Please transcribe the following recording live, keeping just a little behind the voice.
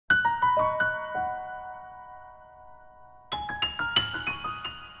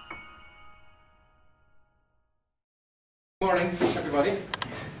Good morning, everybody.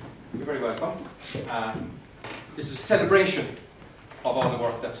 You're very welcome. This is a celebration of all the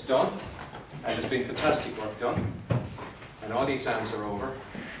work that's done, and there's been fantastic work done, and all the exams are over,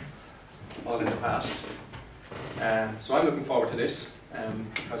 all in the past. So I'm looking forward to this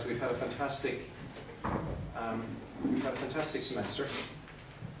because we've had a fantastic semester.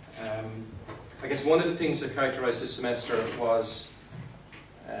 I guess one of the things that characterised this semester was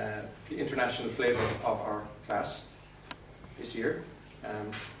the international flavour of our class. This year,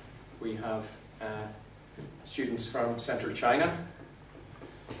 we have students from central China,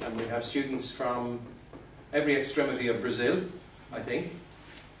 and we have students from every extremity of Brazil, I think,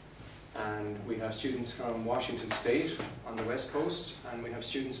 and we have students from Washington State on the west coast, and we have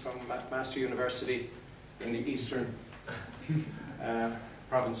students from McMaster University in the eastern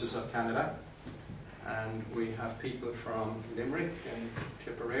provinces of Canada, and we have people from Limerick and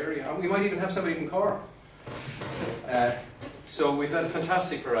Tipperary, and we might even have somebody from Cork. So we've had a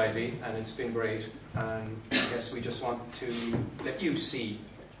fantastic variety, and it's been great, and I guess we just want to let you see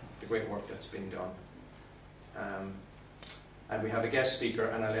the great work that's been done. And we have a guest speaker,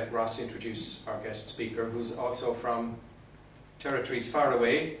 and I'll let Ross introduce our guest speaker, who's also from territories far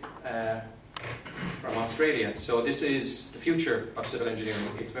away, from Australia. So this is the future of civil engineering.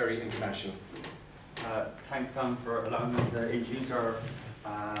 It's very international. Thanks, Tom, for allowing me to introduce our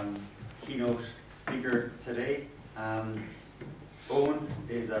keynote speaker today. Eoin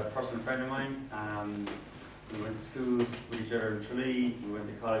is a personal friend of mine. We went to school with each other in Tralee. We went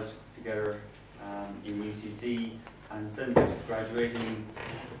to college together in UCC, and since graduating,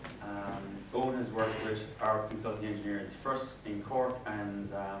 Eoin has worked with our consulting engineers, first in Cork,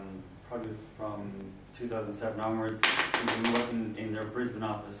 and probably from 2007 onwards, he's been working in their Brisbane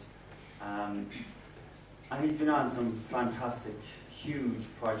office. And he's been on some fantastic, huge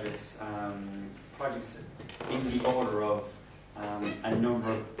projects, projects in the order of a number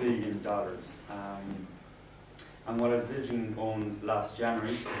of $1 billion. And while I was visiting Eoin last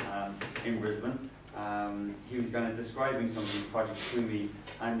January in Brisbane, he was kind of describing some of these projects to me,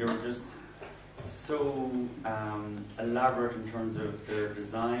 and they were just so elaborate in terms of their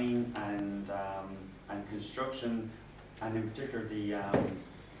design and construction, and in particular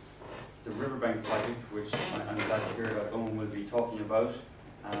the Riverbank project, which I'm glad to hear that Eoin will be talking about.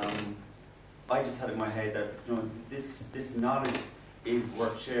 I just had in my head that this knowledge is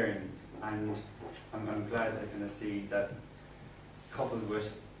worth sharing, and I'm glad I kind of see that coupled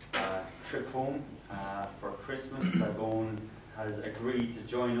with a trip home for Christmas, that Eoin has agreed to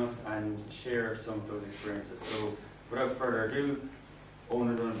join us and share some of those experiences. So without further ado,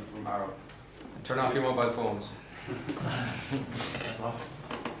 Eoin from Arrow. Turn off your mobile phones. Ross.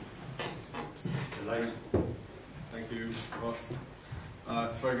 Delight. Thank you, Ross.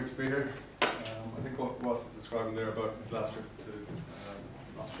 It's very good to be here. I think what Ross was describing there about his last trip to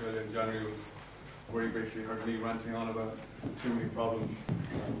Australia in January was where he basically heard me ranting on about too many problems.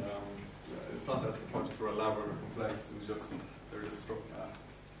 And it's not that the projects were elaborate or complex, it was just they're just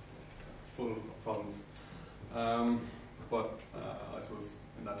full of problems. But I suppose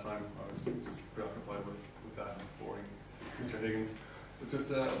in that time I was just preoccupied with that boring Mr. Higgins. But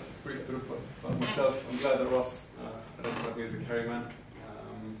just a brief bit about myself. I'm glad that Ross identified me as a Kerry man.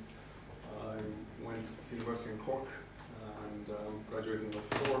 I went to university in Cork and graduated in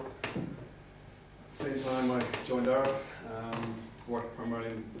 2004. At the same time I joined Arrow, worked primarily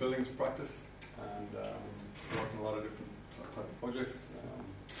in buildings practice, and worked on a lot of different type of projects,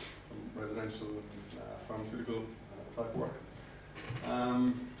 some residential and pharmaceutical type work.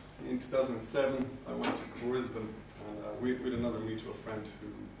 In 2007 I went to Brisbane, and we had another mutual friend who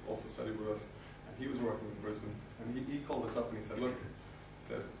also studied with us, and he was working in Brisbane, and he called us up and he said, look,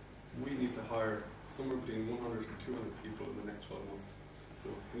 we need to hire somewhere between 100 and 200 people in the next 12 months. So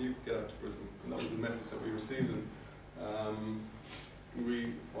can you get out to Brisbane? And that was the message that we received. And I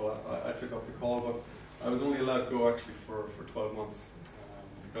took up the call, but I was only allowed to go actually for 12 months.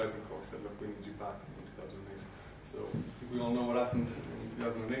 The guys in Cork said, look, we need you back in 2008. So we all know what happened in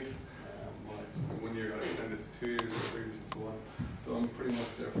 2008. My 1 year got extended to 2 years, 3 years, and so on. So I'm pretty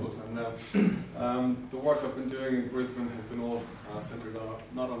much there full time now. The work I've been doing in Brisbane has been all centred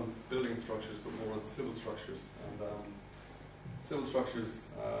not on building structures, but more on civil structures. And civil structures,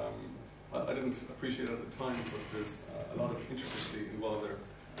 I didn't appreciate it at the time, but there's a lot of intricacy involved there.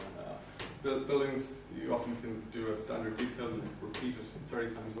 Buildings, you often can do a standard detail and repeat it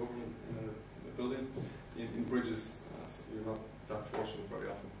 30 times over in a building. In bridges, you're not that fortunate very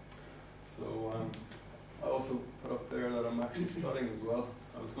often. So I also put up there that I'm actually studying as well.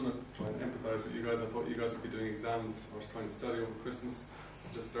 I was going to try and empathise with you guys. I thought you guys would be doing exams. I was trying to study over Christmas.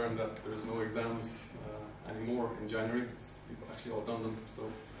 I just learned that there's no exams anymore in January. We've actually all done them, so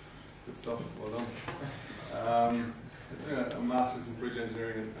good stuff, well done. I'm doing a master's in bridge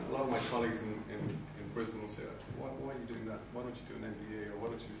engineering, and a lot of my colleagues in Brisbane will say, why are you doing that? Why don't you do an MBA, or why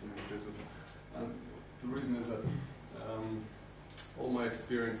don't you do something in business? And the reason is that all my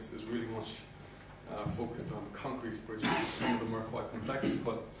experience is really much focused on concrete bridges. Some of them are quite complex,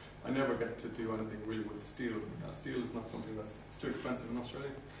 but I never get to do anything really with steel. Steel is not something it's too expensive in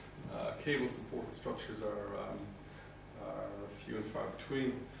Australia. Cable supported structures are few and far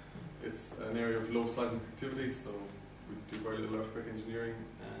between. It's an area of low seismic activity, so we do very little earthquake engineering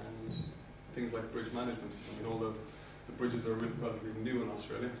and things like bridge management. I mean, all the bridges are really relatively new in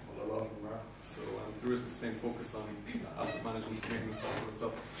Australia, well, a lot of them are. So there isn't the same focus on asset management, maintenance, that sort of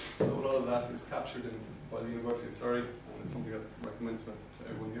stuff. So a lot of that is captured by the University of Surrey, and it's something I'd recommend to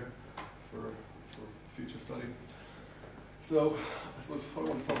everyone here for future study. So I suppose what I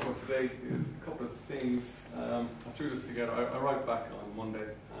want to talk about today is a couple of things. I threw this together. I arrived back on Monday,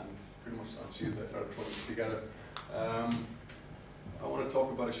 and pretty much on Tuesday I started throwing this together. I want to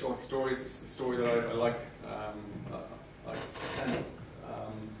talk about a short story. It's a story that I like. I can't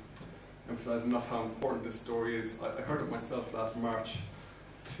emphasize enough how important this story is. I heard it myself last March.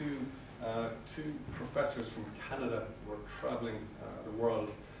 Two professors from Canada were traveling the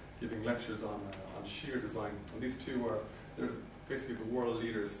world giving lectures on shear design. And these two they're basically the world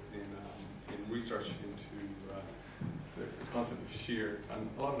leaders in research into the concept of shear. And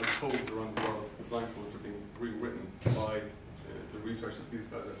a lot of the codes around the world, design codes, are being rewritten by the research that these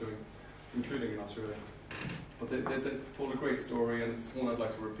guys are doing, including in Australia. But they told a great story, and it's one I'd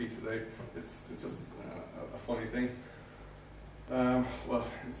like to repeat today. It's just a funny thing. Well,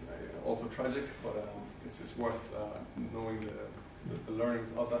 it's also tragic, but it's just worth knowing the learnings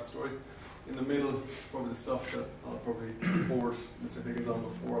of that story. In the middle, it's probably the stuff that I'll probably bored Mr. Higgins on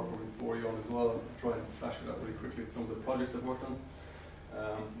before. I'll probably bore you on as well. I'll try and flash it out really quickly at some of the projects I've worked on.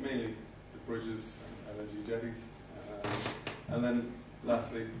 Mainly the bridges and LNG jetties. And then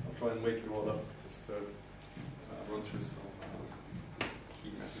lastly, I'll try and wake you all up just to run through some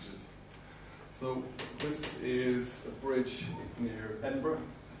key messages. So this is a bridge near Edinburgh,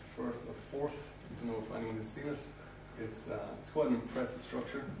 Forth. I don't know if anyone has seen it. It's quite an impressive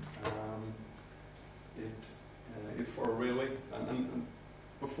structure. It is for a railway, and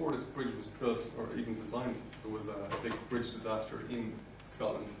before this bridge was built or even designed, there was a big bridge disaster in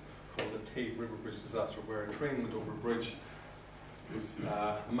Scotland called the Tay River Bridge disaster, where a train went over a bridge. It was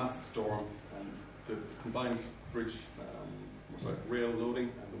a massive storm, and the combined bridge, rail loading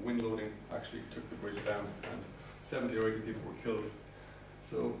and the wind loading actually took the bridge down, and 70 or 80 people were killed.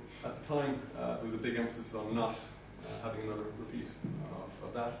 So at the time, there was a big emphasis on not having another repeat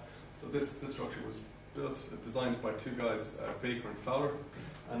of that. So this structure was designed by two guys, Baker and Fowler,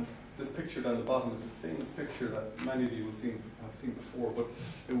 and this picture down the bottom is a famous picture that many of you have seen before, but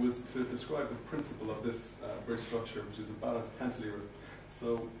it was to describe the principle of this bridge structure, which is a balanced cantilever.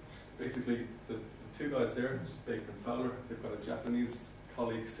 So basically, the two guys there, which is Baker and Fowler, they've got a Japanese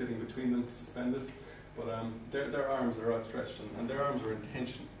colleague sitting between them, suspended, but their arms are outstretched, and their arms are in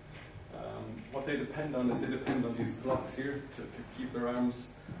tension. What they depend on is they depend on these blocks here to keep their arms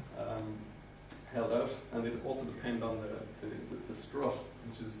held out, and they also depend on the strut,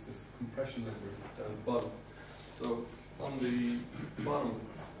 which is this compression member down the bottom. So on the bottom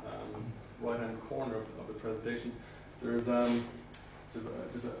right-hand corner of the presentation, there's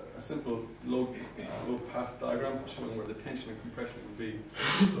just a simple load path diagram showing where the tension and compression would be.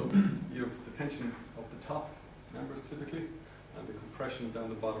 So you have the tension of the top members typically, and the compression down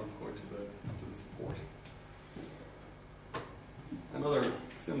the bottom going to the support. Another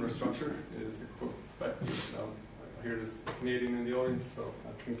similar structure is the Quebec. I hear there's a Canadian in the audience, so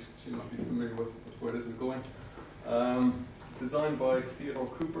I think she might be familiar with where this is going. Designed by Theodore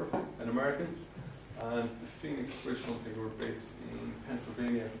Cooper, an American, and the Phoenix Bridge Company, who are based in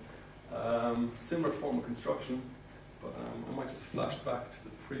Pennsylvania. Similar form of construction, but I might just flash back to the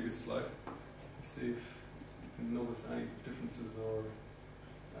previous slide and see if you can notice any differences or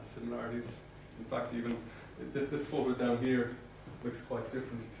similarities. In fact, even this photo down here looks quite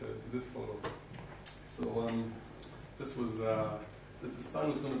different to this photo. So this was the span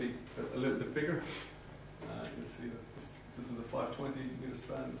was going to be a little bit bigger. You'll see that this was a 520 meter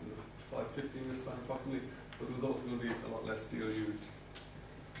span. This was a 550 meter span approximately, but there was also going to be a lot less steel used.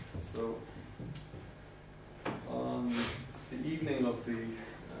 So on the evening of the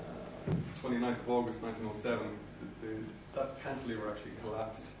 29th of August 1907, that cantilever actually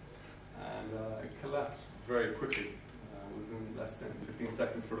collapsed, and it collapsed very quickly. It was in less than 15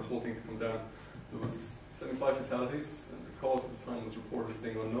 seconds for the whole thing to come down. There was 75 fatalities, and the cause at the time was reported as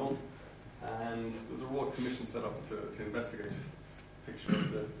being unknown. and there was a royal commission set up to investigate this picture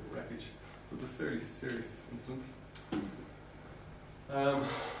of the wreckage. So it's a fairly serious incident.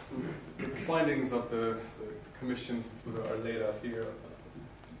 The findings of the commission are laid out here.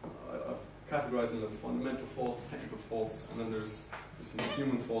 I've categorized them as fundamental faults, technical faults, and then there's some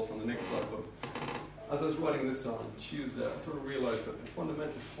human faults on the next slide. But as I was writing this on Tuesday, I sort of realized that the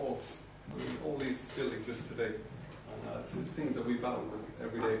fundamental faults, all these still exist today. And it's things that we battle with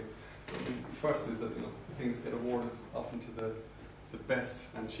every day. So the first is that things get awarded often to the best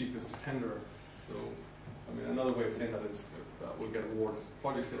and cheapest tenderer. So I mean, another way of saying that is that we'll get awarded.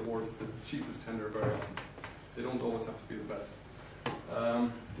 Projects get awarded to the cheapest tenderer very often. They don't always have to be the best.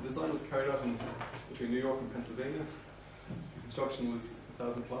 The design was carried out between New York and Pennsylvania. The construction was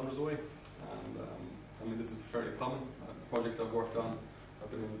 1,000 kilometers away, and I mean, this is fairly common. Projects I've worked on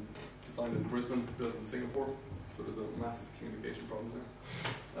have been designed in Brisbane, built in Singapore, so there's a massive communication problem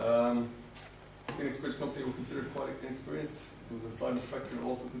there. Phoenix Bridge Company were considered quite inexperienced. There was a site inspector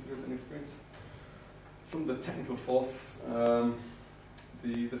also considered inexperienced. Some of the technical faults,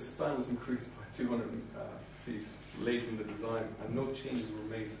 the span was increased by 200 feet late in the design, and no changes were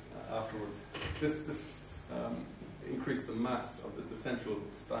made afterwards. This increased the mass of the central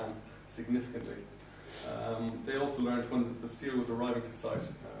span significantly. They also learned when the steel was arriving to site,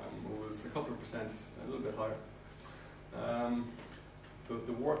 it was a couple of percent, a little bit higher.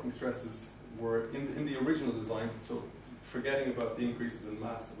 The working stresses were in the original design, so forgetting about the increases in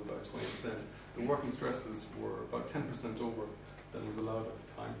mass of about 20%, the working stresses were about 10% over than was allowed at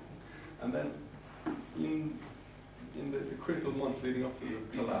the time. And then in the critical months leading up to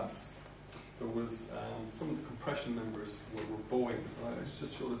the collapse, there was some of the compression members were bowing. I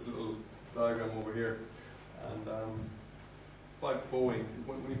just show this little diagram over here. And by bowing,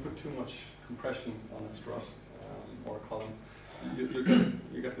 when you put too much compression on a strut or a column,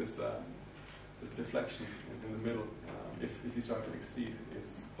 you get this deflection in the middle if you start to exceed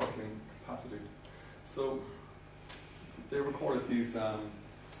its buckling capacity. So they recorded these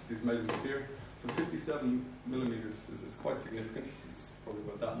measurements here. So 57 millimeters is quite significant. It's probably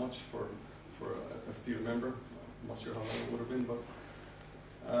about that much for a steel member. I'm not sure how long it would have been, but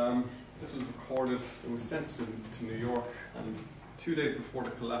this was recorded. It was sent to New York, and 2 days before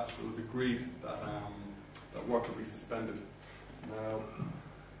the collapse, it was agreed that work would be suspended.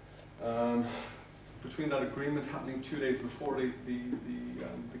 Now, between that agreement happening 2 days before the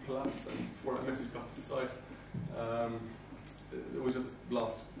collapse and before that message got to site, it was just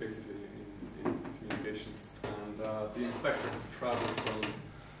lost basically in communication. And the inspector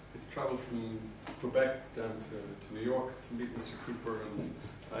traveled from Quebec down to New York to meet Mr. Cooper, and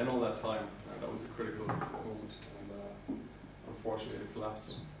in all that time, that was a critical moment, and unfortunately the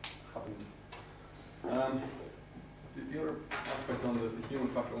collapse happened. The other aspect on the human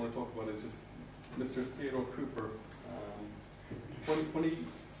factor I want to talk about is just Mr. Theodore Cooper. When he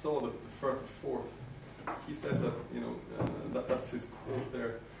saw the Firth of Forth, he said that that's his quote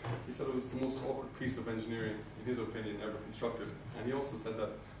there. He said it was the most awkward piece of engineering, in his opinion, ever constructed. And he also said that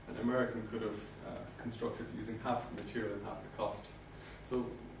an American could have constructed using half the material and half the cost. So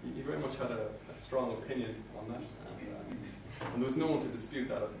he very much had a strong opinion on that, and there was no one to dispute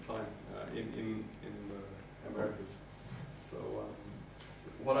that at the time in the Americas. So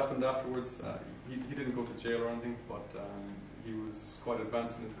what happened afterwards, he didn't go to jail or anything, but he was quite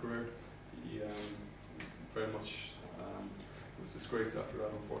advanced in his career. He very much was disgraced after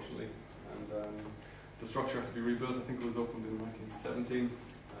that, unfortunately. And the structure had to be rebuilt. I think it was opened in 1917.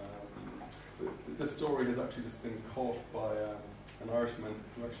 This story has actually just been caught by an Irishman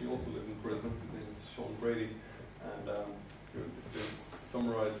who actually also lives in Brisbane. His name is Sean Brady, and it's been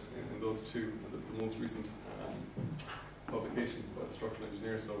summarised in those two, the most recent publications by the structural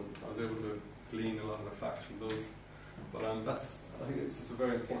engineer. So I was able to glean a lot of the facts from those. But I think it's just a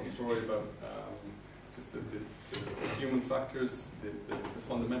very important story about just the human factors, the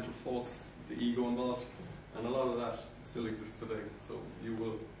fundamental faults, the ego involved, and a lot of that still exists today. So you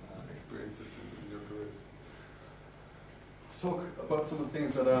will experience this in your careers. To talk about some of the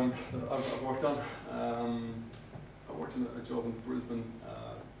things that I've worked on, I worked in a job in Brisbane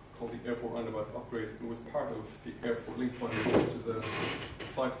called the Airport Roundabout Upgrade. It was part of the Airport Link project, which is a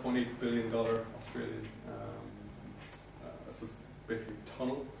 $5.8 billion Australian, I suppose, basically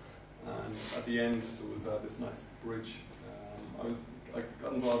tunnel. And at the end, there was this nice bridge. I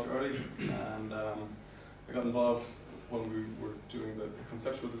got involved early, and I got involved when we were doing the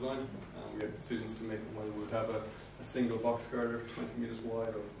conceptual design. We had decisions to make on whether we would have a single box girder, 20 meters wide,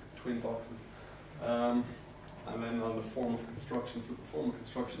 or twin boxes. And then on the form of construction, so the form of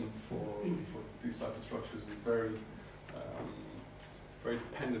construction for these type of structures is very very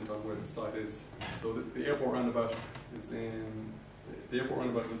dependent on where the site is. So the airport roundabout is in the airport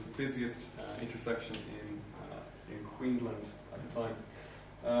roundabout was the busiest intersection in Queensland at the time.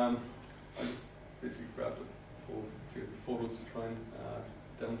 I just basically grabbed a whole series of photos to try and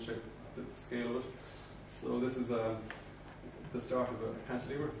demonstrate the scale of it. So this is the start of a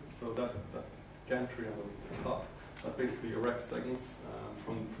cantilever. So that gantry on the top, that basically erects segments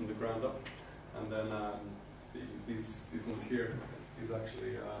from the ground up, and then these ones here, these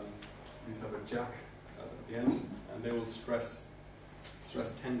actually these have a jack at the end, and they will stress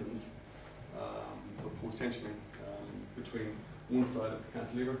tendons, so post-tensioning between one side of the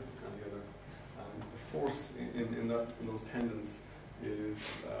cantilever and the other. The force in those tendons is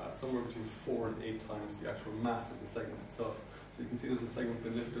somewhere between 4 and 8 times the actual mass of the segment itself. So you can see there's a segment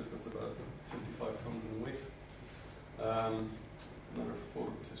been lifted that's about 55 tons in weight. Another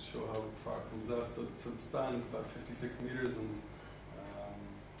photo to show how far it comes out. So the span is about 56 meters, and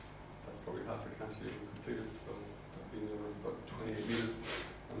that's probably half a cantilever completed. So that'd be about 28 meters.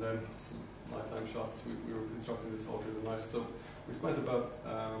 And then some nighttime shots. We were constructing this all through the night. So we spent about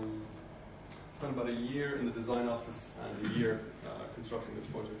a year in the design office and a year constructing this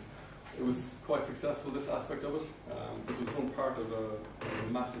project. It was quite successful, this aspect of it. This was one part of a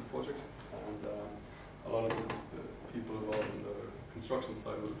massive project, and a lot of the people involved in the construction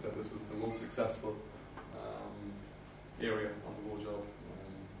side would have said this was the most successful area on the whole job,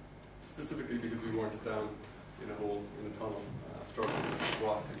 specifically because we weren't down in a hole, in a tunnel, struggling with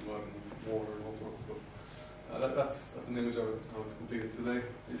rock and mud and water and all sorts. But that's an image of how it's completed today.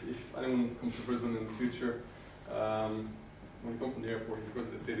 If anyone comes to Brisbane in the future, when you come from the airport, if you go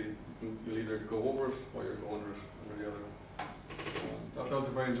to the city, you'll either go over it or you'll go under it, one or the other. That was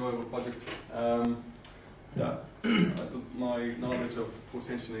a very enjoyable project. I suppose my knowledge of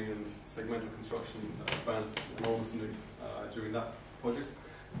post-tensioning and segmental construction advanced enormously during that project.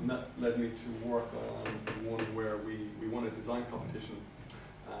 And that led me to work on one where we won a design competition.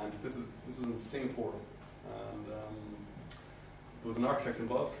 And this was in Singapore. And there was an architect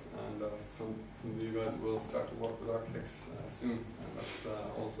involved, and some of you guys will start to work with architects soon, and that's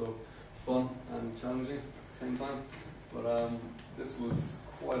also fun and challenging at the same time. But this was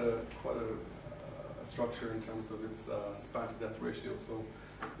quite a structure in terms of its span to depth ratio. So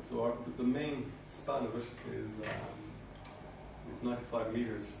the main span of it is 95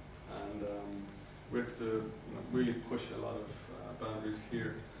 meters, and we have to really push a lot of boundaries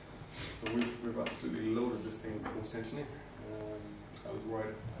here. So we've absolutely loaded this thing with post-tensioning. I was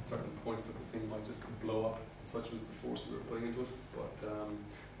worried at certain points that the thing might just blow up. Such was the force we were putting into it. But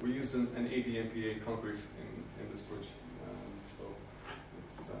we used an 80 MPa concrete in this bridge, so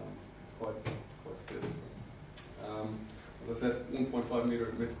it's quite stiff. As I said, 1.5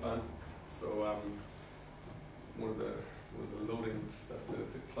 meter midspan. So one of the loadings that the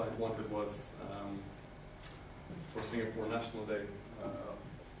client wanted was for Singapore National Day.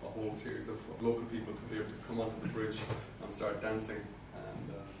 A whole series of local people to be able to come onto the bridge and start dancing,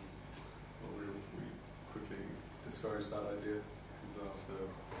 and we quickly discouraged that idea because of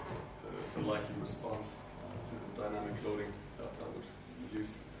the likely response to the dynamic loading that would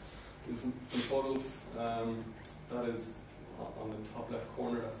induce. There's some photos. That is on the top left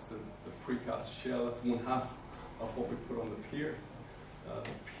corner. That's the precast shell. That's one half of what we put on the pier. The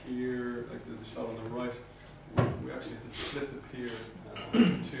pier, like there's a shot on the right. We actually had to split the pier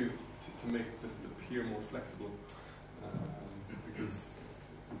to make the pier more flexible, because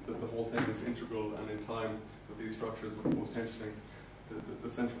the whole thing is integral, and in time with these structures with post-tensioning, the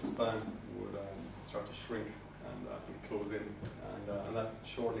central span would start to shrink and close in, and that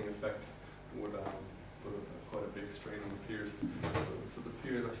shortening effect would put quite a big strain on the piers. So the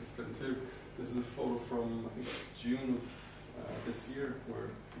pier is actually split in two. This is a photo from, I think, June of this year, where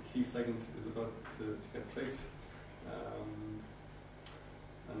the key segment is about to get placed.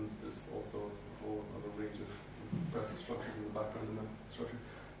 And there's also a whole other range of impressive structures in the background in that structure,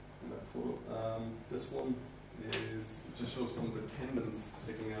 in that photo. This one just shows some of the tendons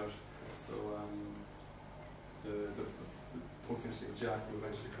sticking out. So the post-tensioning jack will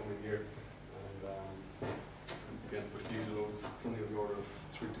eventually come in here, and again put huge loads, something of the order of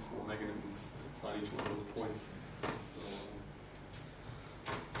 3 to 4 meganewtons on each one of those points.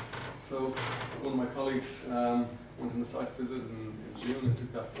 So one of my colleagues went on the site visit in June and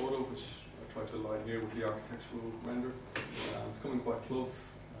took that photo, which I tried to align here with the architectural render. It's coming quite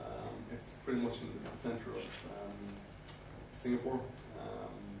close. It's pretty much in the center of Singapore.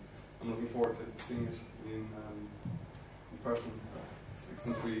 I'm looking forward to seeing it in person.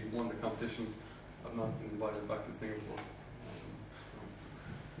 Since we won the competition, I've not been invited back to Singapore, so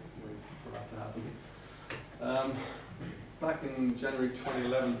wait for that to happen. back in January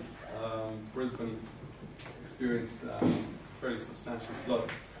 2011, Brisbane experienced a fairly substantial flood.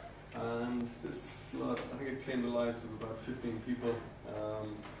 And this flood, I think it claimed the lives of about 15 people.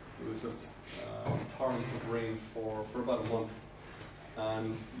 It was just torrents of rain for about a month.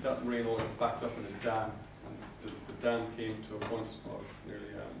 And that rain all got backed up in a dam. And the dam came to a point of nearly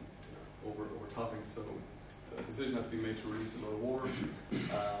overtopping, so a decision had to be made to release a lot of water. And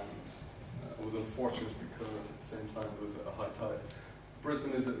it was unfortunate because at the same time there was a high tide.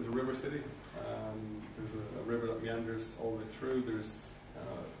 Brisbane is a river city. There's a river that meanders all the way through. There's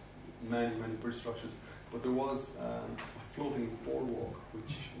many bridge structures, but there was a floating boardwalk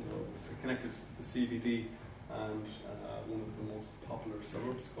which connected the CBD and one of the most popular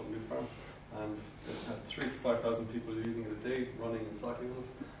suburbs called New Farm, and it had 3,000 to 5,000 people using it a day, running and cycling on it.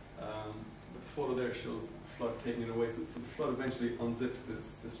 But the photo there shows the flood taking it away. So the flood eventually unzipped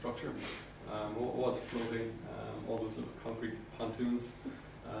this structure. What was floating, all those little concrete pontoons,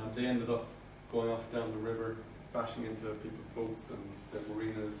 they ended up going off down the river, bashing into people's boats and their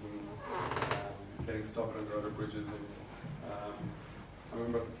marinas, and getting stuck under other bridges. And I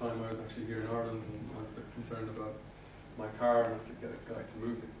remember at the time I was actually here in Ireland, and I was a bit concerned about my car and I had to get a guy to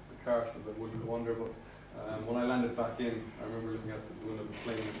move the car so that I wouldn't go under. But when I landed back in, I remember looking out the window of the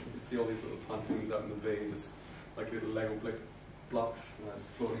plane, and you could see all these little pontoons out in the bay, just like little Lego blocks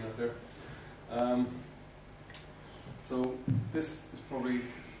just floating out there. So this is probably,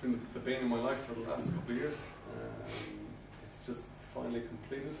 it's been the bane of my life for the last couple of years. It's just finally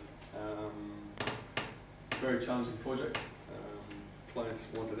completed. Very challenging project. Clients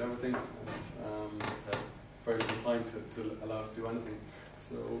wanted everything and had very little time to allow us to do anything.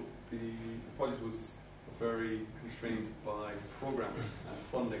 So the project was very constrained by program and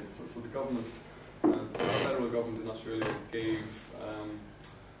funding. So the government, the federal government in Australia gave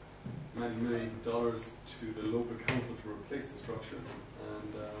many millions of dollars to the local council to replace the structure,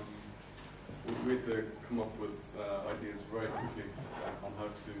 and we had to come up with ideas very quickly on how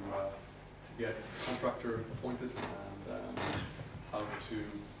to get a contractor appointed and how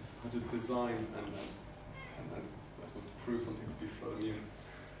to design and I suppose to prove something to be flood immune.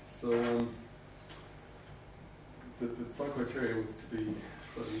 So the site criteria was to be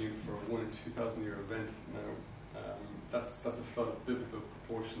flood immune for a 1 in 2,000 year event. Now that's a flood of biblical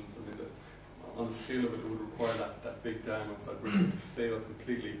proportions. I mean, on the scale of it, it would require that big dam outside Brisbane to fail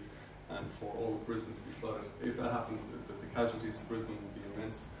completely and for all of Brisbane to be flooded. If that happens, the casualties to Brisbane would be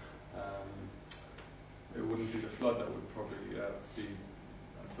immense. It wouldn't be the flood that would probably be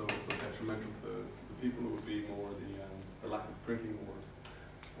so detrimental to the people. It would be more the lack of drinking water.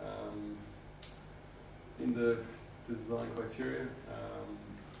 In the design criteria,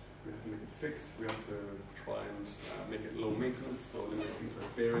 we have to make it fixed. We have to try and make it low maintenance, so eliminate things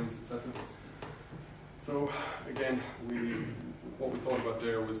like bearings, etc. So again, what we thought about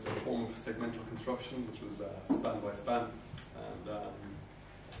there was a form of segmental construction, which was span by span, and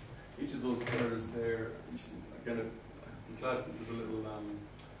each of those pillars there, again, I'm glad that there's a little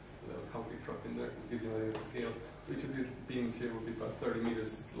concrete truck in there because it gives you an idea of the scale. So each of these beams here will be about 30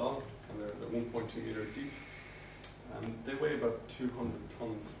 meters long, and they're 1.2 meter deep, and they weigh about 200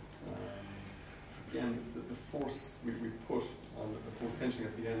 tons. Again, the force we put on the post tensioning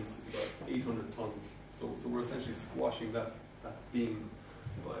at the ends is about 800 tons. So we're essentially squashing that beam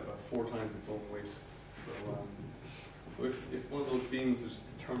by about 4 times its own weight. So if one of those beams was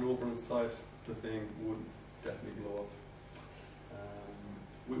just to turn over on its side, the thing would definitely blow up.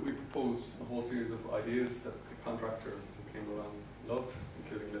 We proposed a whole series of ideas that the contractor who came around loved,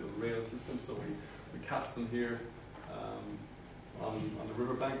 including a little rail system. So we cast them here on the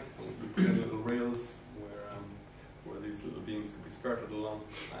riverbank, and we put in little rails where these little beams could be skirted along,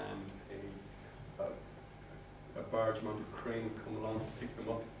 and a barge-mounted crane would come along, pick them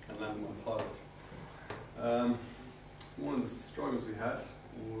up, and land them on piles. One of the struggles we had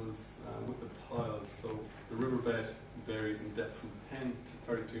was with the piles. So the riverbed varies in depth from 10 to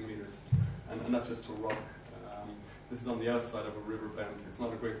 32 meters, and that's just to rock. This is on the outside of a river bend. It's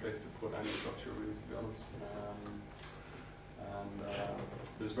not a great place to put any structure, really, to be honest.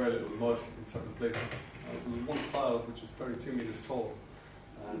 There's very little mud in certain places. There was one pile which was 32 meters tall,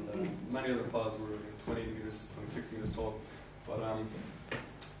 and many other piles were 20 meters, 26 meters tall. But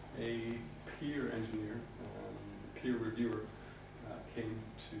a peer engineer, peer reviewer, came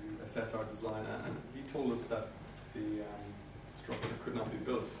to assess our design, and he told us that the structure could not be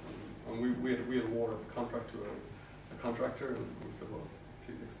built. And we had awarded the contract to a contractor, and we said, well,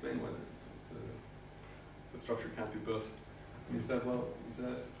 please explain why the structure can't be built. And he said,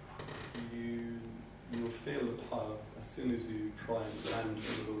 you will fail the pile as soon as you try and land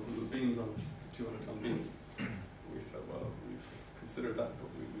one of those little beams on 200-ton beams. We we said, well, we've considered that, but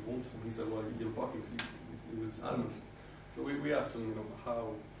we won't. And he said, well, you'll buckle. He was adamant. So we asked him,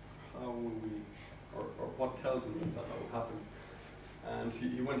 how will we, or what tells him that will happen? And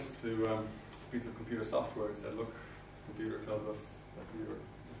he went to a piece of computer software and said, look, the computer tells us that the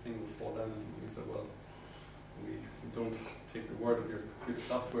thing will fall down. And we said, well, we don't take the word of your computer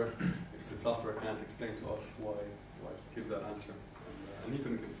software if the software can't explain to us why it gives that answer. And he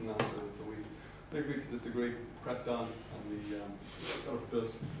couldn't give us an answer, so we agreed to disagree, pressed on, and we got it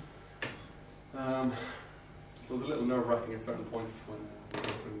built. So it was a little nerve-wracking at certain points when we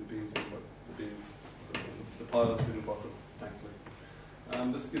were putting the beams in, but the piles didn't buckle,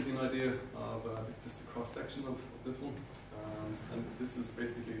 thankfully. This gives you an idea of just a cross-section of this one. And this is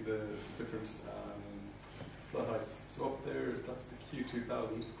basically the different flood heights. So up there, that's the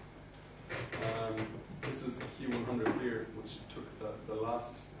Q2000. This is the Q100 here, which took the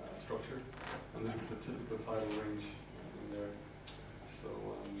last structure, and this is the typical tidal range in there. So,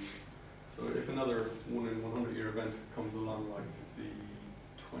 so if another 1 in 100 year event comes along, like the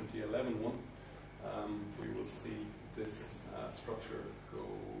 2011 one, we will see this structure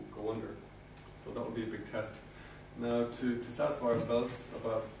go under. So that will be a big test. Now, to satisfy ourselves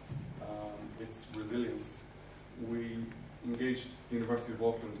about its resilience, we engaged the University of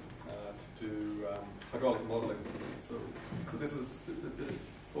Auckland to do hydraulic modelling. So this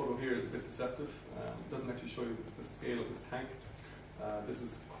photo here is a bit deceptive. It doesn't actually show you the scale of this tank. This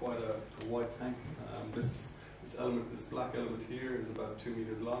is quite a wide tank. This element, this black element here, is about 2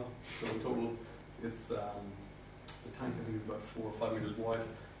 meters long. So in total, it's the tank I think is about 4 or 5 meters wide,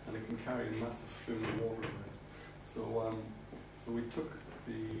 and it can carry a massive flume of water in it. So we took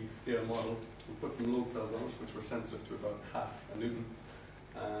the scale model, we put some load cells on it, which were sensitive to about half a newton,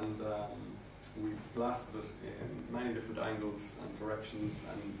 and we blasted it in many different angles and directions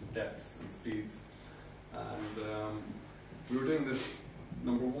and depths and speeds. And we were doing this,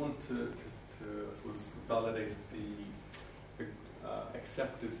 number one, to I suppose, validate the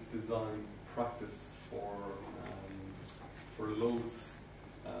accepted design practice for loads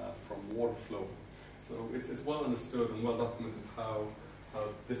from water flow. So it's well understood and well documented how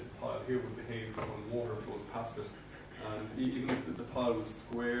this pile here would behave when water flows past it. And even if the pile was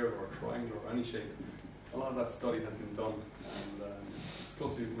square or triangular or any shape, a lot of that study has been done, and it's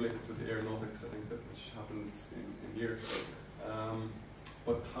closely related to the aeronautics, I think, which happens in here.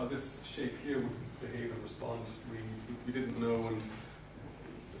 But how this shape here would behave and respond, we didn't know, and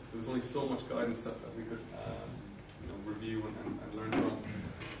there was only so much guidance that we could review and learn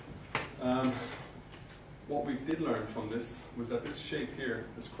from. What we did learn from this was that this shape here,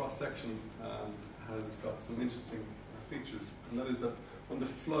 this cross-section, has got some interesting features, and that is that when the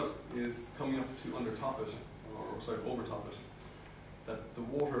flood is coming up to undertop it, or sorry, overtop it, that the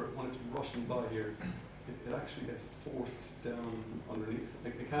water, when it's rushing by here, it actually gets forced down underneath.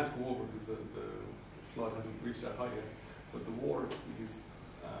 It can't go over because the flood hasn't reached that height yet, but the water is,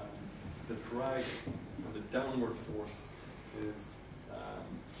 the drag and the downward force is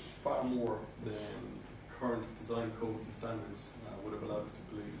far more than current design codes and standards would have allowed us to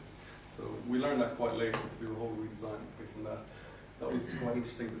believe. So we learned that quite late, to do a whole redesign based on that. That was quite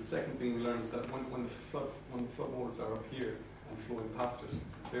interesting. The second thing we learned is that when the flood waters are up here and flowing past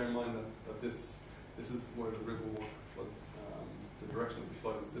it, bear in mind that this is where the river water floods. The direction of the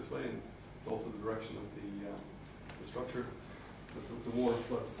flood is this way, and it's also the direction of the structure. But the water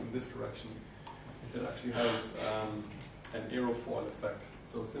floods in this direction. It actually has an aerofoil effect.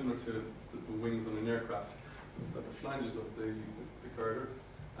 So similar to the wings on an aircraft, that the flanges of the girder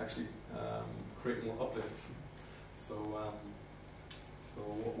actually create more uplift. So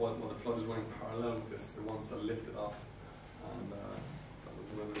while the flood is running parallel with this, it wants to lift it off, and that was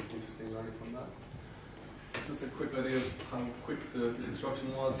another interesting learning from that. Just a quick idea of how quick the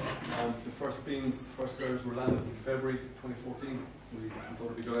construction was. The first beams, first girders were landed in February 2014. We thought it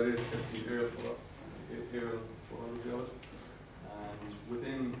would be a good idea to get some aerial photo of it. And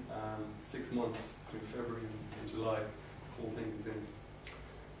within 6 months, between February and July, the whole thing was in.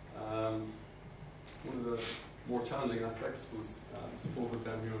 One of the more challenging aspects was this photo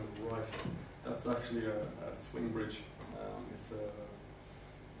down here on the right. That's actually a swing bridge. It's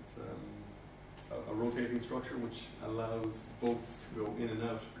a rotating structure which allows boats to go in and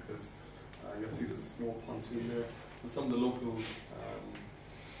out, because you'll see there's a small pontoon there. So some of the local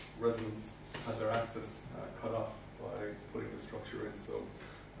residents had their access cut off by putting the structure in. So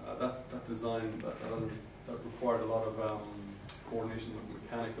that design, that required a lot of coordination with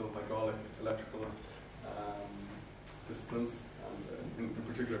mechanical, hydraulic, electrical disciplines, and in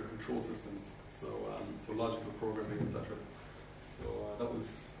particular control systems. So logical programming, etc. So that was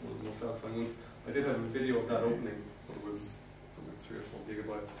one of the most satisfying ones. I did have a video of that opening, but it was something like 3 or 4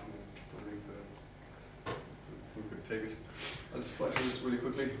 gigabytes, and I don't think we could take it. I'll just flash through this really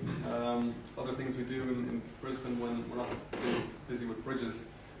quickly. Other things we do in Brisbane when we're not busy with bridges,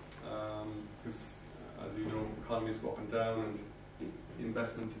 because as you know, economies go up and down, and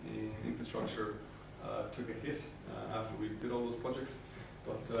investment in infrastructure took a hit after we did all those projects.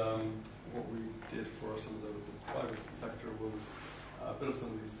 But what we did for some of the private sector was build some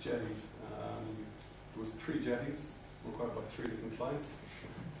of these jetties. There was 3 jetties required by 3 different clients.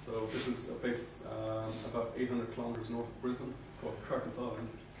 So this is a place about 800 kilometres north of Brisbane. It's called Curtis Island,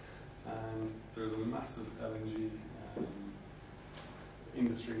 and there's a massive LNG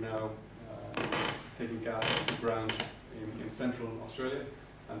industry now taking gas out of the ground in central Australia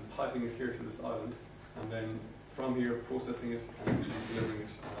and piping it here to this island, and then from here processing it and actually delivering it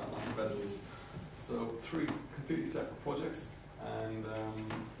onto vessels. So 3 completely separate projects, and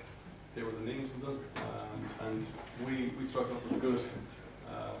they were the names of them, and we struck up a good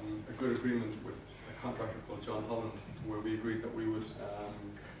agreement with a contractor called John Holland, where we agreed that we would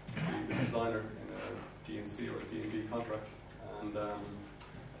be the designer in a D&C or a D&B contract, and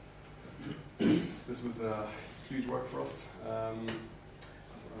this was a huge work for us. I'll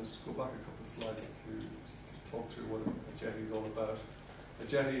just go back a couple of slides to talk through what a jetty is all about. A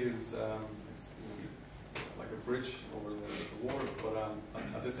jetty is it's like a bridge over the water, but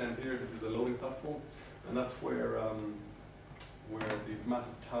at this end here, this is a loading platform, and that's where these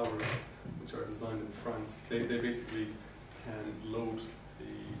massive towers, which are designed in France, they basically can load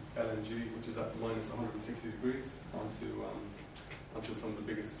the LNG, which is at minus 160 degrees, onto some of the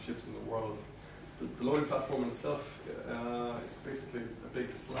biggest ships in the world. The loading platform itself, it's basically a big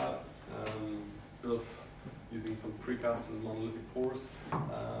slab built using some precast and monolithic pours,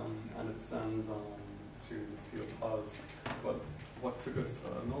 and it stands on series of steel piles. But what took us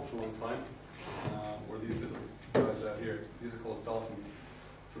an awful long time were these little guys out here. These are called dolphins.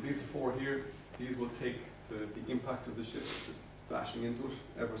 So these 4 here, these will take the impact of the ship just bashing into it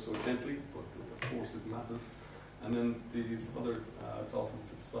ever so gently, but the force is massive. And then these other dolphins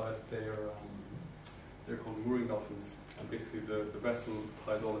to the side, they're called mooring dolphins, and basically the vessel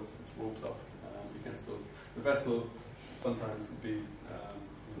ties all its ropes up against those. The vessel sometimes would be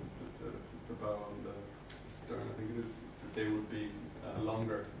the bow and the stern, I think it is, they would be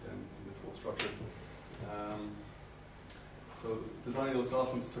longer than this whole structure. So designing those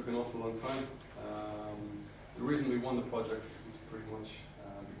dolphins took an awful long time. The reason we won the project was pretty much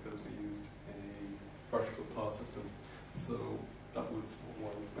because we used a vertical power system. So that was why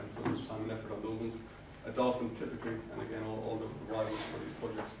we spent so much time and effort on those ones. A dolphin typically, and again all the rivals for these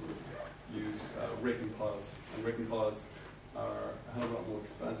projects would have used raking piles, and raking piles are a hell of a lot more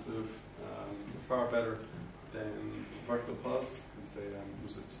expensive, far better than vertical piles, because they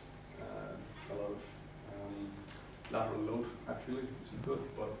resist a lot of lateral load actually, which is good,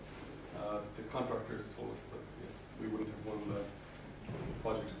 but the contractors told us that yes, we wouldn't have won the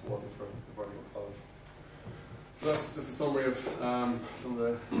project if it wasn't for the vertical piles. So that's just a summary of some of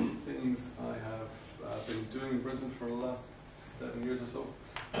the things I have been doing in Brisbane for the last 7 years or so.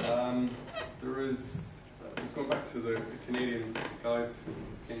 There is, just going back to the Canadian guys who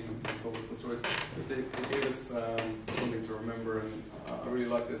came and told us the stories, they gave us something to remember, and I really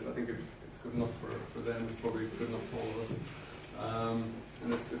like this. I think if it's good enough for them, it's probably good enough for all of us.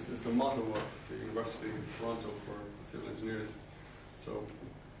 And it's the motto of the University of Toronto for civil engineers. So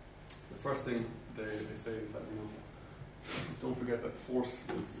the first thing they say is that, just don't forget that force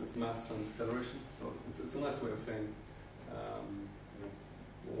is mass times acceleration. So it's a nice way of saying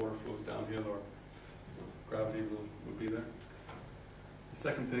water flows downhill, or gravity will be there. The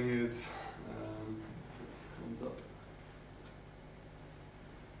second thing is comes up.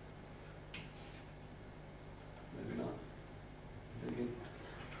 Maybe not. Thinking.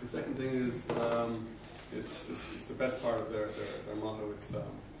 The second thing is it's the best part of their motto. It's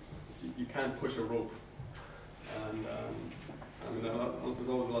you can't push a rope. And there's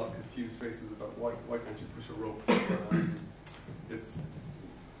always a lot of confused faces about why can't you push a rope.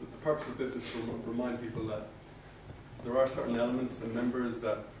 The purpose of this is to remind people that there are certain elements and members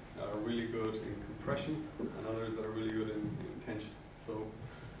that are really good in compression, and others that are really good in tension. So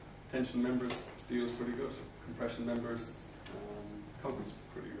tension members, steel is pretty good. Compression members, concrete's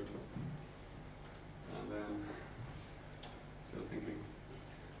pretty good. And then, still thinking.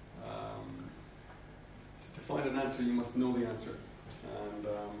 To find an answer, you must know the answer. And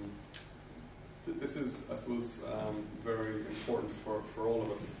this is, I suppose, very important for all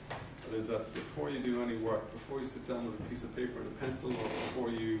of us. That is that before you do any work, before you sit down with a piece of paper and a pencil, or before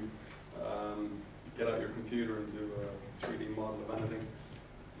you get out your computer and do a 3D model of anything,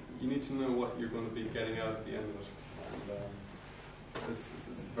 you need to know what you're going to be getting out at the end of it, and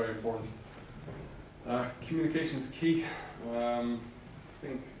it's very important. Communication is key. I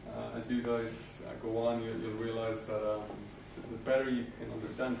think as you guys go on, you'll realise that the better you can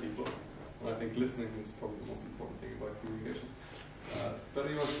understand people, and I think listening is probably the most important thing about communication. The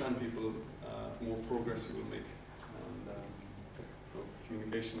better you understand people, the more progress you will make. And so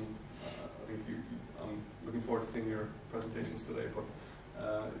communication, I think I'm looking forward to seeing your presentations today, but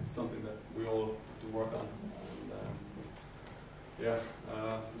it's something that we all have to work on. And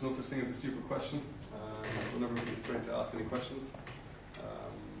there's no such thing as a stupid question. Don't ever be afraid to ask any questions.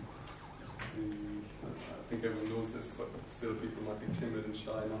 I think everyone knows this, but still people might be timid and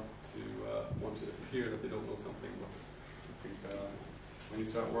shy not to want to hear that they don't know something. But I think when you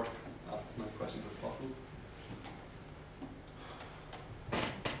start work, ask as many questions as possible.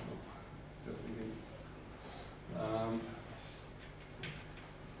 Still thinking. I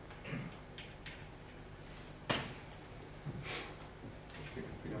think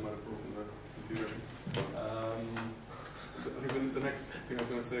I might have broken the computer. I think the next thing I was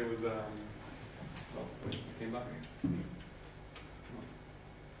going to say was, wait, it came back.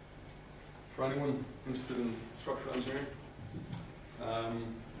 For anyone interested in structural engineering,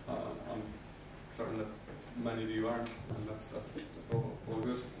 I'm certain that many of you aren't, and that's all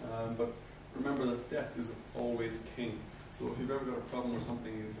good. But remember that depth is always king. So if you've ever got a problem where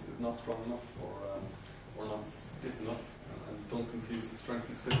something is not strong enough or not stiff enough, and don't confuse the strength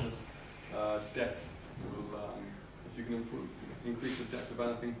and stiffness, depth will, if you can increase the depth of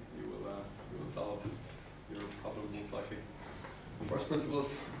anything, you will solve your problem most likely. First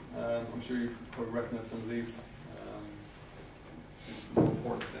principles, I'm sure you've probably recognized some of these. It's more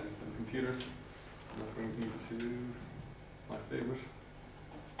important than computers. And that brings me to my favorite.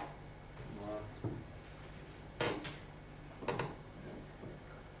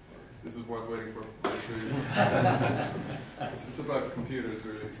 This is worth waiting for. I'm sure you it's about computers,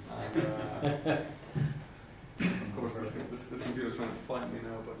 really. And, of course, this computer is trying to find me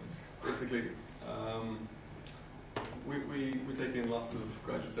now, but basically, we take in lots of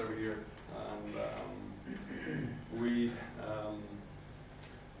graduates every year, and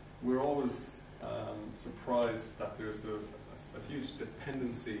we're always surprised that there's a huge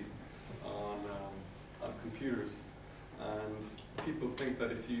dependency on computers, and people think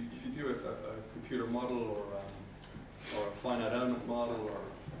that if you do a computer model or a finite element model or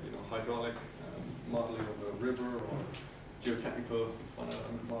hydraulic modeling of a river or geotechnical finite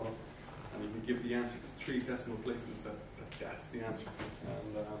element model, and you can give the answer to 3 decimal places, that's the answer.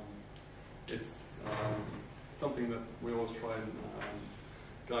 And it's something that we always try and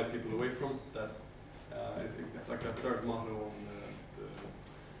guide people away from. That it's like that third motto on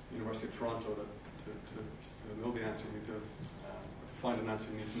the University of Toronto, that to know the answer, you need to find an answer,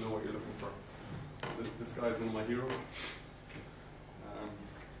 you need to know what you're looking for. This guy is one of my heroes.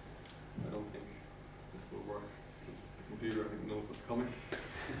 I don't think this will work, because the computer, I think, knows what's coming.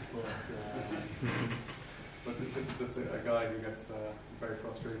 But this is just a guy who gets very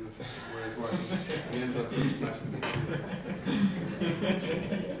frustrated where he's working, and he ends up smashing the computer.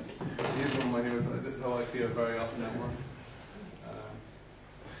 He's one of my heroes. This is how I feel very often at work.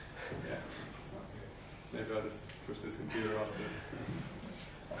 Maybe I'll just push this computer off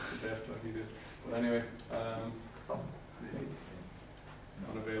the desk like he did. But anyway,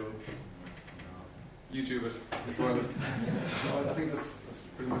 unavailable. YouTube it. It's worth it. So I think that's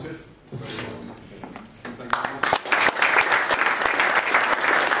pretty much it. So, thank you very much.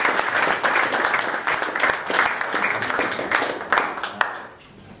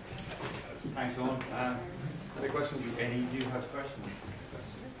 Thanks, Eoin. Any questions? Any do you have questions?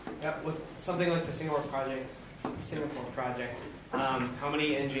 Yeah, with something like the Singapore project, how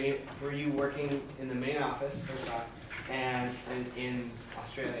many engineers were you working in the main office, first off, and in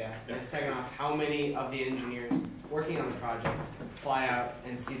Australia? Yeah. And second off, how many of the engineers working on the project fly out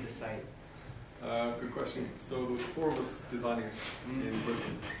and see the site? Good question. So there was 4 of us designing it in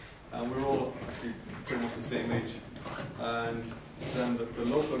Brisbane, and we were all actually pretty much the same age. And then the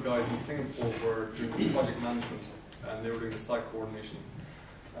local guys in Singapore were doing project management, and they were doing the site coordination.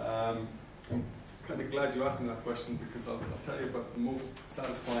 I'm kind of glad you asked me that question, because I'll tell you about the most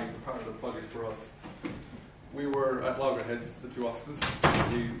satisfying part of the project for us. We were at loggerheads, the 2 offices.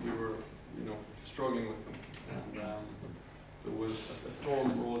 We were, struggling with them, and there was a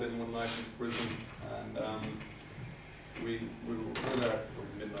storm rolled in one night in Brisbane, and we were there at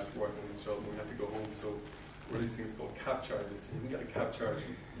midnight working on this job, and we had to go home. So there were these things called cab charges. You can get a cab charge,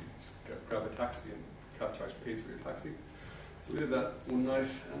 you just grab a taxi, and cab charge pays for your taxi. So we did that one night,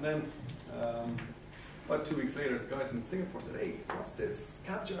 and then about 2 weeks later, the guys in Singapore said, "Hey, what's this?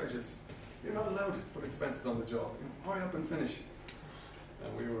 Cab charges. You're not allowed to put expenses on the job. Hurry up and finish."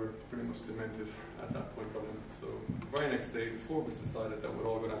 And we were pretty much demented at that point by then. So the very next day, the four of us decided that we'd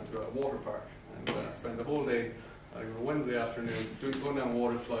all go down to a water park and spend the whole day, a Wednesday afternoon, going down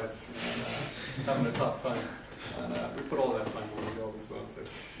water slides and having a top time. And we put all that time on the job as well. So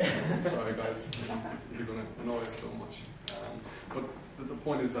sorry guys, you're going to annoy us so much. But the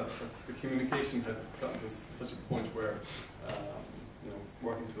point is that the communication had gotten to such a point where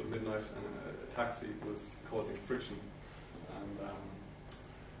working till midnight and a taxi was causing friction. And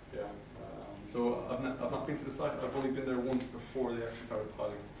so I've not been to the site. I've only been there once before they actually started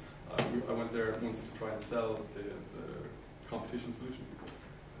piling. I went there once to try and sell the competition solution,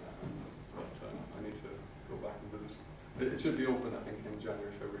 but I need to go back and visit. It should be open, I think, in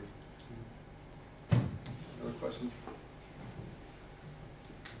January, February. Other questions?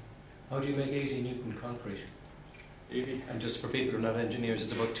 How do you make 80 Newton concrete? 80. And just for people who are not engineers,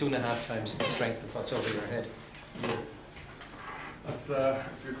 it's about 2.5 times the strength of what's over your head. That's a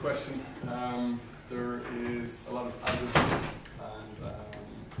good question. There is a lot of additives in it, and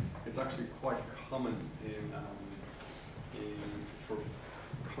it's actually quite common for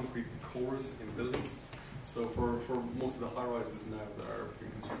concrete cores in buildings. So for most of the high-rises now that are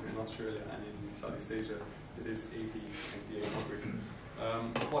being constructed in Australia and in Southeast Asia, it is 80 MPa concrete.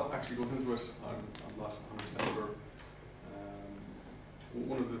 What actually goes into it, I'm not 100% sure.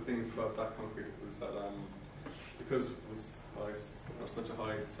 One of the things about that concrete was that because it was such a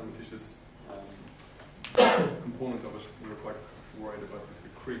high cementitious component of it, we were quite worried about the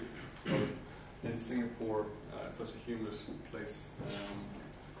creep. But in Singapore, it's such a humid place,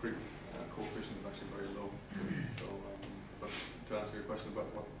 the creep coefficient is actually very low. So, but to answer your question about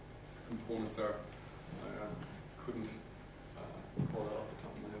what the components are, I couldn't call that off the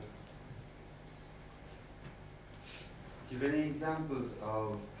top of my head. Do you have any examples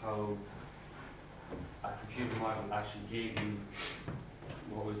of how a computer model actually gave you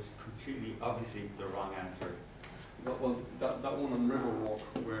what was completely obviously the wrong answer? Well, that one on Riverwalk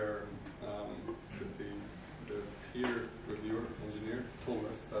where the peer reviewer, engineer, told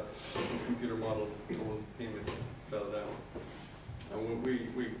us that his computer model told him it fell down. And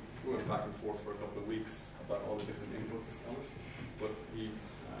we went back and forth for a couple of weeks about all the different inputs on it, but he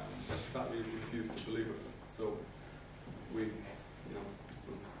flatly refused to believe us. So we,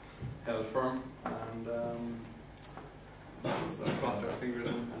 was held firm and crossed our fingers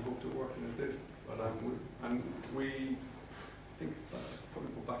and hoped it worked, and it did. But we think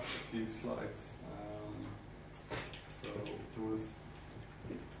probably go back a few slides. So there was,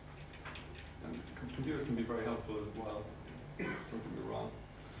 and computers can be very helpful as well. Don't get me wrong.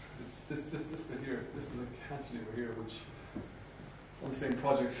 It's this bit here. This is a cantilever here, which on the same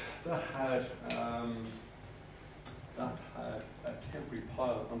project that had a temporary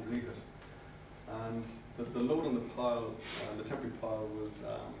pile underneath it, and the load on the pile, the temporary pile was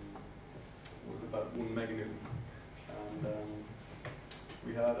about 1 meganewton, and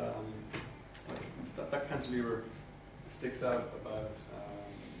we had that cantilever sticks out about.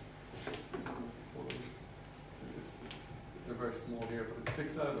 They're very small here, but it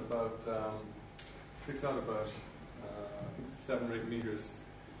sticks out about I think 7 or 8 meters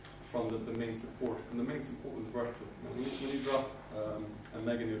from the main support, and the main support was vertical. Now, when you drop a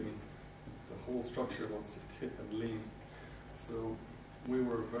meganewton, the whole structure wants to tip and lean. So we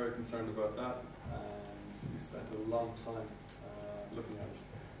were very concerned about that, and we spent a long time looking at it.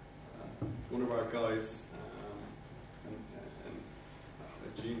 One of our guys, and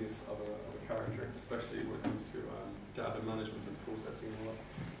a genius of a character, especially when it comes to data management and processing and all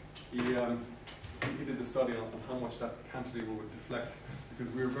that, he did the study on how much that cantilever would deflect,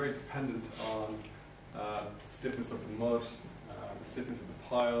 because we were very dependent on stiffness of the mud, the stiffness of the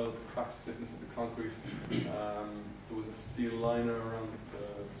pile, the cracked stiffness of the concrete. There was a steel liner around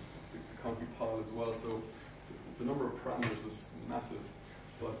the concrete pile as well, so the number of parameters was massive.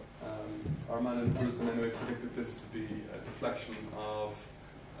 But our man in Brisbane anyway predicted this to be a deflection of,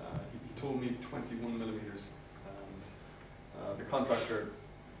 he told me 21 millimeters, and the contractor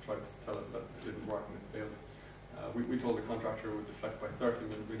tried to tell us that it didn't work and it failed. We told the contractor it would deflect by 30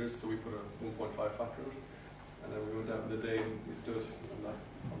 millimeters, so we put a 1.5 factor in it. And then we went out in the day and we stood on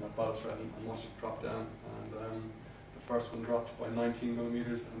that balustrade and watched it drop down. And the first one dropped by 19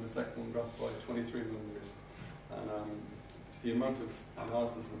 millimeters and the second one dropped by 23 millimeters. And the amount of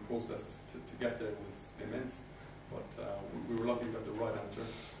analysis and process to get there was immense, but we were lucky we got the right answer.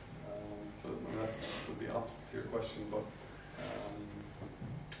 So that was the opposite to your question, but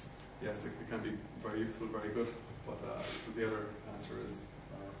yes, it can be very useful, very good, but the other answer is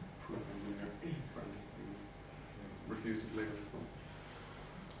proof engineer friend. refused to believe it.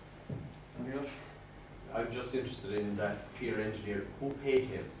 So. Anything else? I'm just interested in that peer engineer. Who paid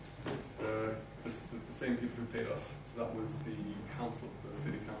him? The same people who paid us. So that was the council, the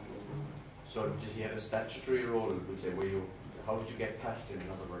city council. So did he have a statutory role? Would say, how did you get past him? In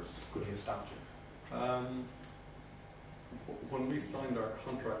other words, could he have stopped you? When we signed our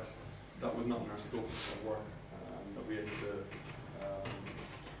contract, that was not in our scope of work. That we had to,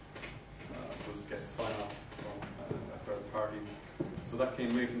 I suppose, get sign-off from a third party. So that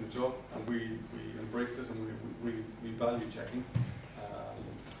came late in the job, and we embraced it, and we value checking.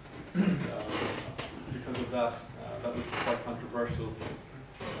 Because of that, that was quite controversial.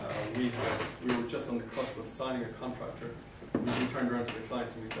 We were just on the cusp of signing a contractor. We turned around to the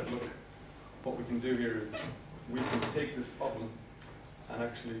client and we said, look, what we can do here is we can take this problem and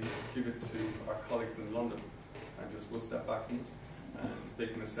actually give it to our colleagues in London, and just we'll step back from it and they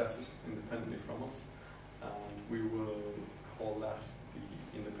can assess it independently from us, and we will call that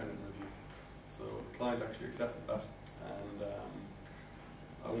the independent review. So the client actually accepted that, and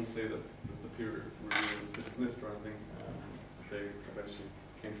I won't say that the peer review was dismissed or anything. They eventually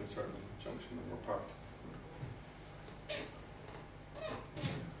came to a certain junction and were parked.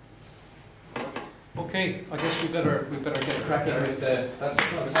 Okay, I guess we better get cracking with the. That's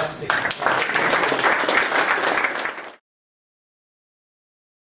fantastic.